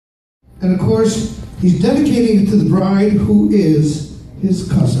And of course, he's dedicating it to the bride who is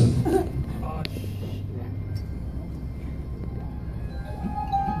his cousin.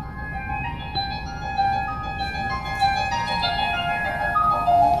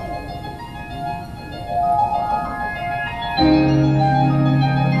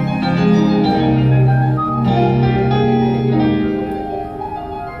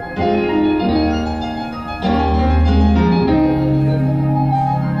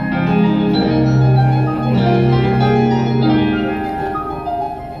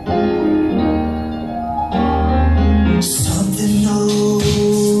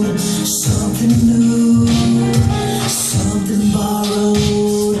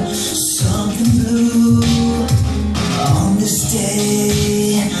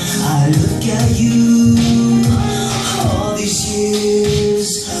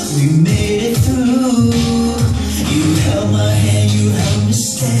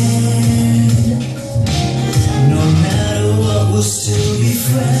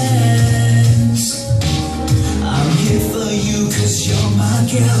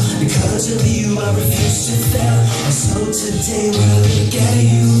 Because of you I refuse to fail. And so today when I look at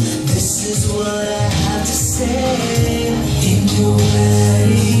you, this is what I have to say. In your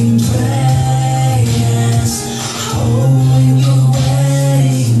wedding dress, oh, in your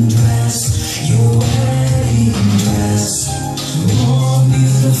wedding dress, your wedding dress, more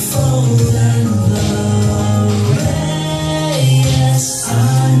beautiful than the rest. I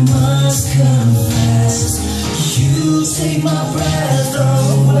must confess, you take my breath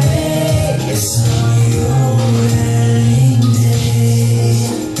away. It's on your wedding day.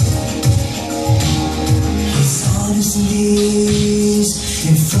 He's on his knees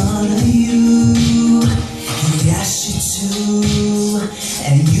in front of you. He asked you to,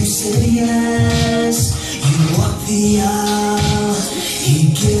 and you said yes. You walk the aisle, he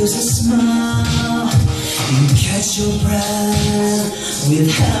gives a smile. You catch your breath with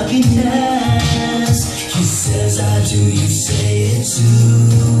happiness. He says I do, you say it too.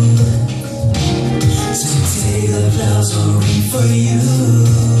 Today the bells will ring for you.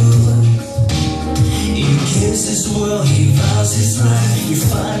 He gives his world, he vows his life. You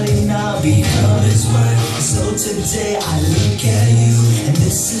finally now become his wife. So today I look at you, and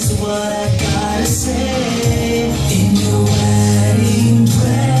this is what I gotta say. In your wedding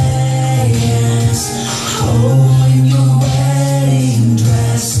dress, oh, in your wedding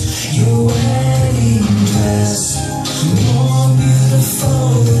dress, your wedding dress, more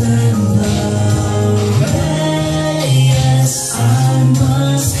beautiful than the rest. I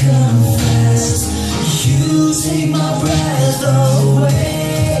must confess, you take my breath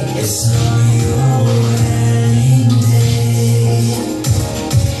away. It's on your wedding day.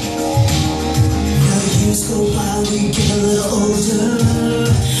 Now years go by, we get a little older,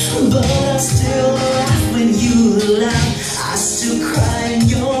 but I still laugh when you laugh. I still cry on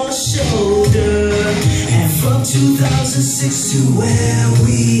your shoulder. And from 2006 to where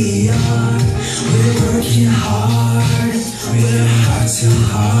we are, we're working hard, we're heart to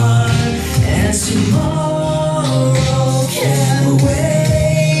heart. And tomorrow can't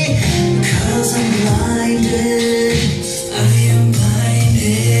wait, 'cause I'm blinded, I am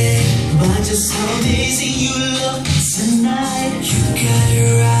blinded by just how amazing you look tonight. You got it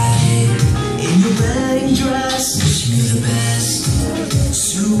right in your wedding dress. Wish me the best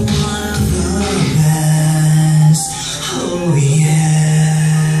to one of the